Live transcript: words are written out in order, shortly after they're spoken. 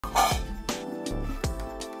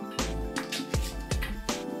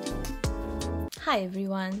Hi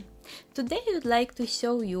everyone! Today I would like to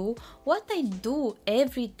show you what I do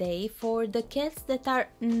every day for the cats that are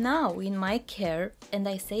now in my care. And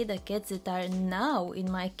I say the cats that are now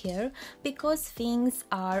in my care because things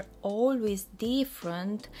are always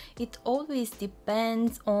different. It always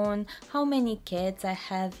depends on how many cats I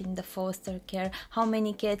have in the foster care, how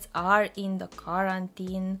many cats are in the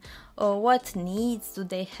quarantine, what needs do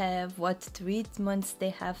they have, what treatments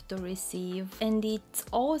they have to receive. And it's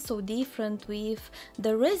also different with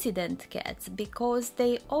the resident cats because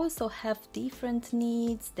they also have different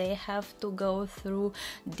needs, they have to go through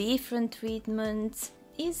different treatments.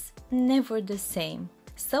 It's never the same.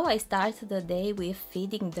 So I start the day with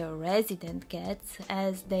feeding the resident cats,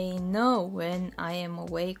 as they know when I am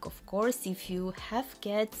awake. Of course, if you have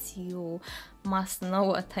cats, you must know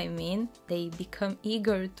what I mean. They become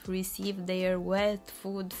eager to receive their wet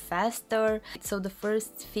food faster. So the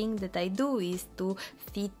first thing that I do is to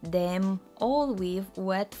feed them all with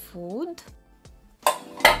wet food.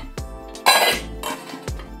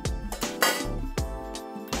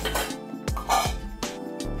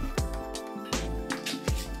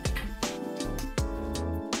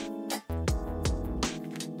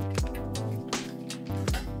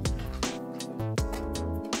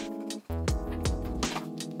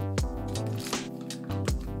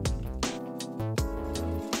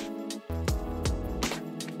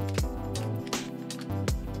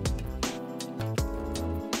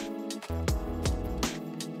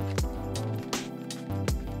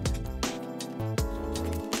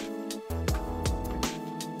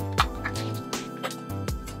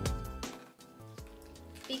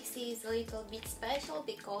 Pixie is a little bit special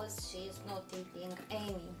because she is not eating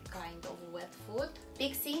any kind of wet food.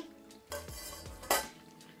 Pixie,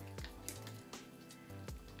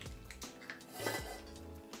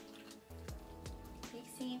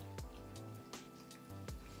 Pixie,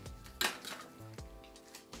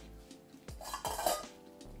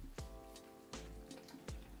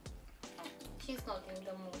 she's not in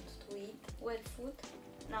the mood to eat wet food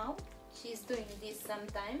now. She's doing this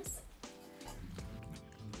sometimes.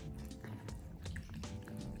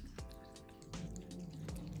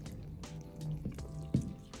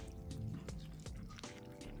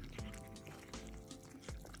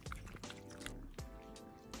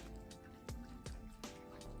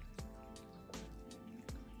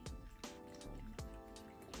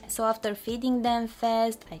 So after feeding them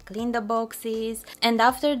fast, I clean the boxes, and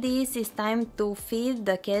after this it's time to feed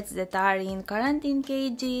the cats that are in quarantine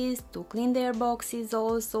cages, to clean their boxes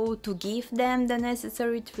also, to give them the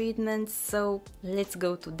necessary treatments. So let's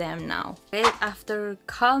go to them now. Well, after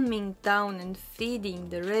calming down and feeding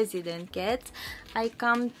the resident cats, I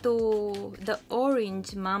come to the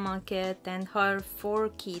orange mama cat and her 4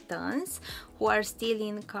 kittens who are still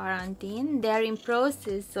in quarantine. They are in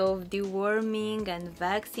process of deworming and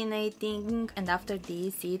vaccinating, and after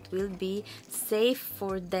this it will be safe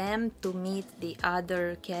for them to meet the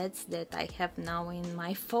other cats that I have now in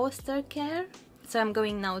my foster care. So I'm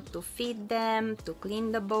going now to feed them, to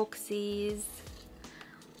clean the boxes,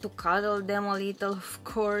 to cuddle them a little, of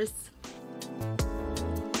course.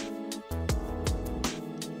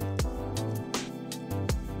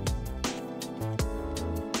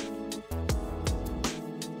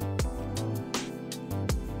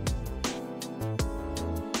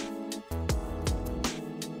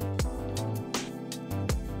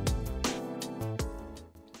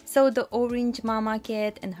 So the orange mama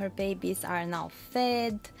cat and her babies are now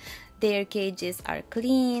fed, their cages are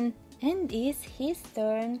clean, and it's his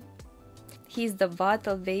turn. He's the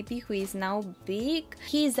bottle baby who is now big.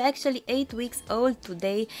 He is actually 8 weeks old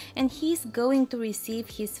today and he's going to receive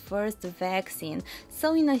his first vaccine.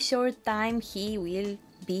 So in a short time he will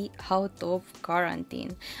be out of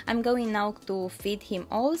quarantine. I'm going now to feed him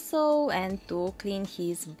also and to clean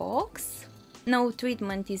his box. No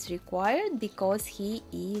treatment is required because he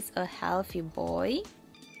is a healthy boy.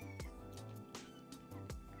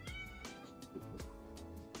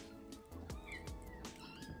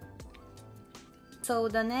 So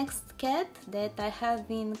the next cat that I have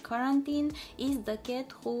in quarantine is the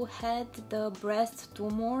cat who had the breast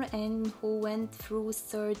tumor and who went through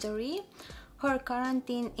surgery. Her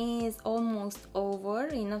quarantine is almost over.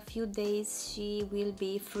 In a few days she will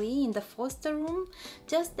be free in the foster room.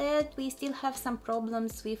 Just that we still have some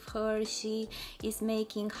problems with her. She is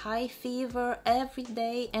making high fever every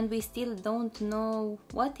day and we still don't know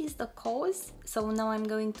what is the cause. So now I'm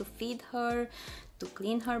going to feed her, to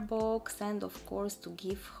clean her box, and of course to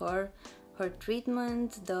give her her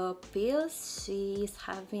treatment, the pills. She is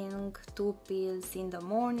having 2 pills in the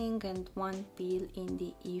morning and 1 pill in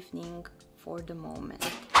the evening for the moment.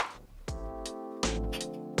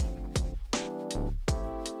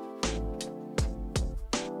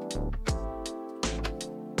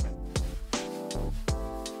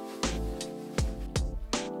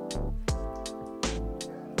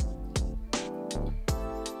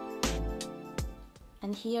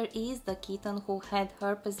 and here is the kitten who had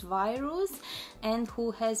herpes virus and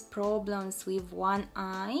who has problems with one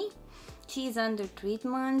eye. She is under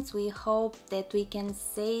treatment. We hope that we can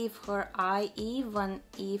save her eye even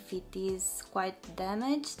if it is quite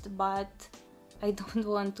damaged, but I don't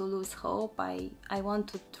want to lose hope. I want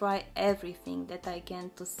to try everything that I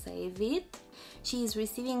can to save it. She is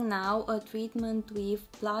receiving now a treatment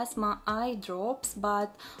with plasma eye drops,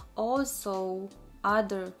 but also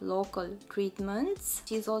other local treatments.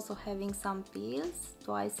 She's also having some pills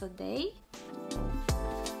twice a day.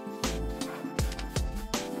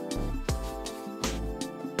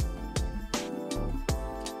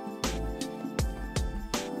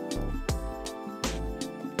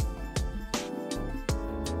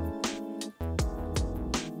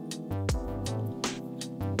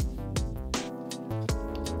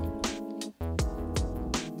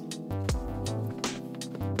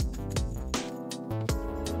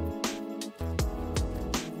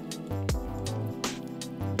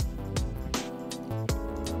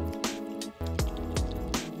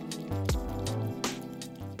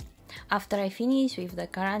 After I finish with the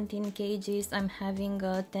quarantine cages, I'm having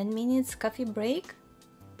a 10 minutes coffee break.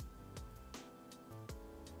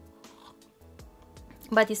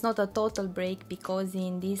 But it's not a total break because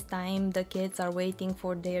in this time the kids are waiting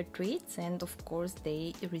for their treats, and of course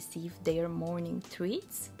they receive their morning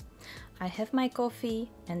treats. I have my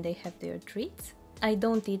coffee and they have their treats. I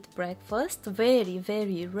don't eat breakfast. Very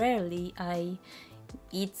rarely I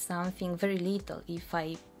eat something, very little if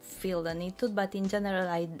I feel the need to, but in general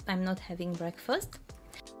I'm not having breakfast.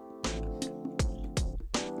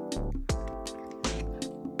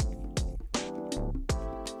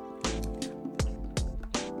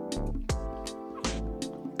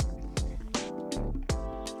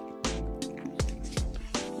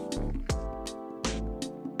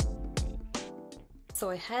 So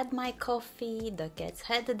I had my coffee, the cats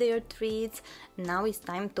had their treats. Now it's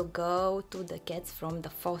time to go to the cats from the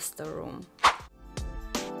foster room.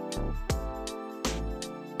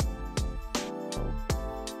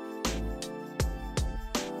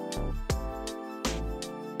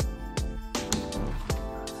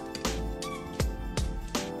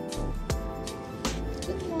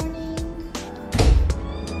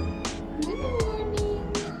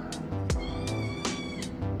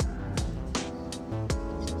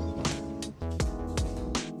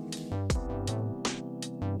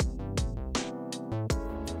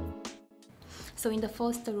 So in the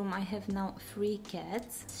foster room I have now 3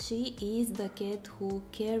 cats. She is the cat who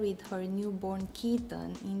carried her newborn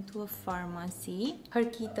kitten into a pharmacy. Her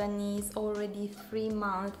kitten is already 3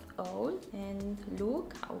 months old and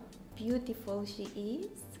look how beautiful she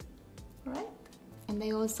is, right? And I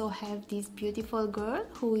also have this beautiful girl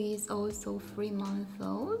who is also 3 months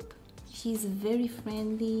old. She's very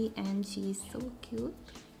friendly and she is so cute.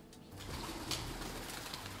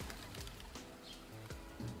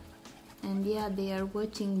 And yeah, they are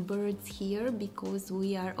watching birds here because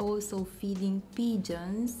we are also feeding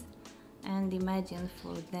pigeons, and imagine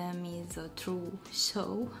for them is a true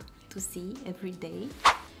show to see every day.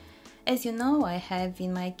 As you know, I have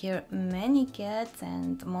in my care many cats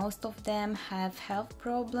and most of them have health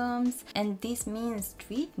problems, and this means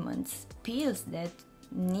treatments, pills that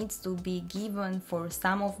needs to be given for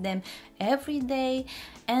some of them every day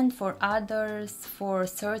and for others for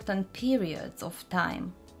certain periods of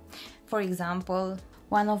time. For example,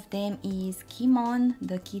 one of them is Kimon,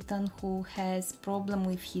 the kitten who has problem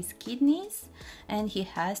with his kidneys, and he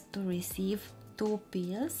has to receive 2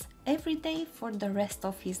 pills every day for the rest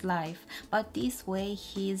of his life. But this way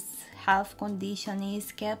his health condition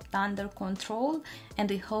is kept under control, and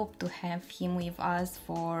we hope to have him with us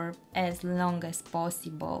for as long as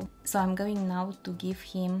possible. So I'm going now to give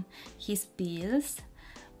him his pills.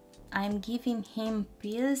 I'm giving him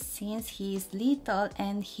pills since he is little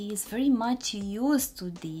and he is very much used to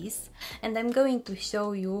this, and I'm going to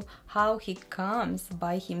show you how he comes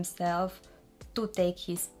by himself to take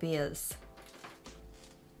his pills.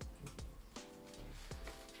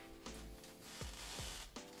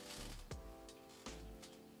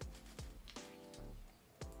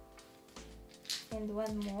 And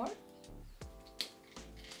one more.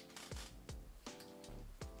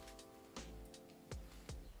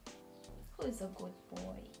 Is a good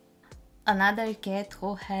boy. Another cat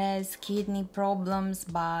who has kidney problems,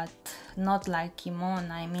 but not like Kimon.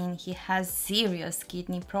 I mean, he has serious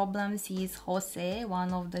kidney problems. He is Jose,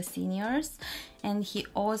 one of the seniors, and he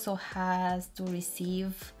also has to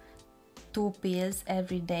receive 2 pills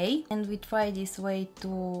every day. And we try this way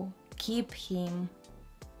to keep him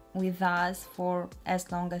with us for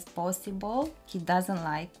as long as possible. He doesn't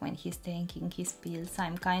like when he's taking his pills.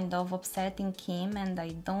 I'm kind of upsetting him and I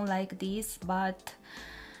don't like this, but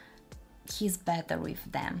he's better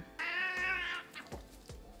with them.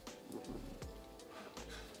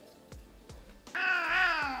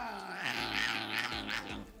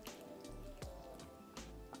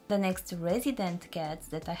 The next resident cats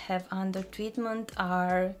that I have under treatment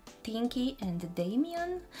are Tinky and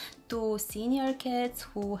Damien, two senior cats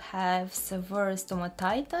who have severe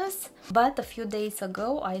stomatitis. But a few days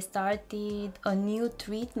ago I started a new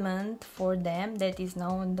treatment for them that is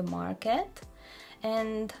now on the market.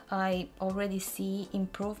 And I already see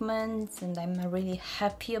improvements and I'm really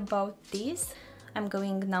happy about this. I'm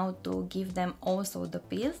going now to give them also the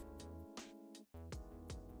pills.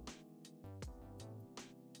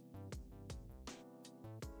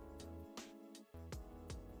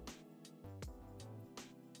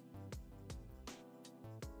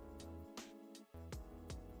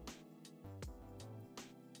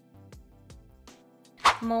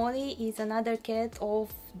 Molly is another cat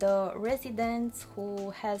of the residents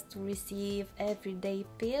who has to receive everyday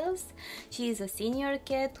pills. She is a senior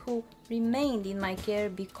cat who remained in my care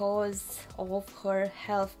because of her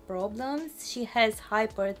health problems. She has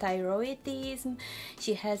hyperthyroidism,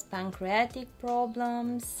 she has pancreatic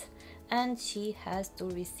problems, and she has to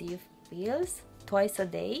receive pills twice a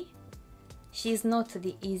day. She's not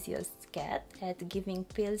the easiest cat at giving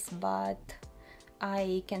pills, but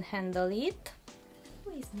I can handle it.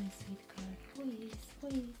 Who is my sweet girl? Who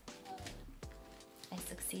is? I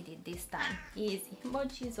succeeded this time. Easy.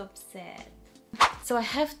 But she's upset. So I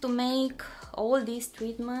have to make all these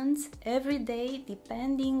treatments every day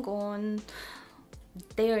depending on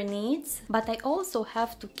their needs. But I also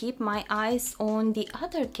have to keep my eyes on the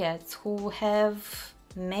other cats who have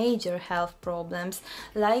major health problems.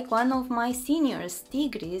 Like one of my seniors,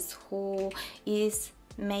 Tigris, who is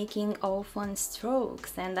making often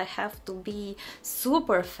strokes, and I have to be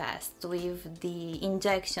super fast with the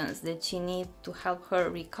injections that she needs to help her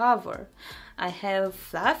recover. I have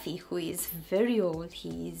Fluffy, who is very old.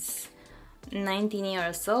 He's 19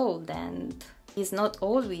 years old and he's not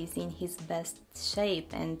always in his best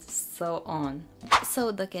shape, and so on.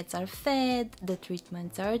 So the cats are fed, the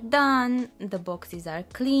treatments are done, the boxes are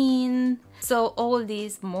clean. So all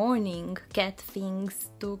these morning cat things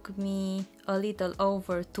took me a little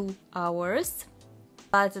over 2 hours.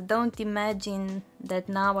 But don't imagine that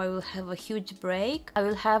now I will have a huge break. I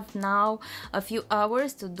will have now a few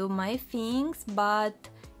hours to do my things, but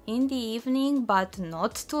in the evening, but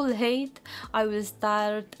not too late, I will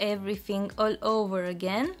start everything all over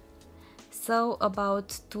again. So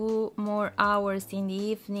about 2 more hours in the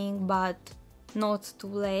evening, but not too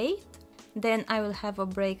late. Then I will have a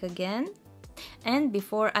break again. And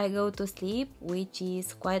before I go to sleep, which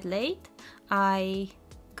is quite late, I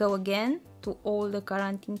go again to all the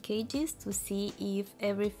quarantine cages to see if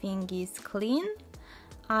everything is clean.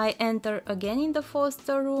 I enter again in the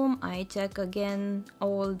foster room, I check again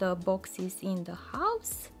all the boxes in the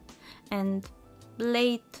house, and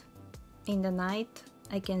late in the night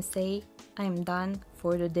I can say I'm done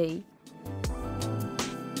for the day.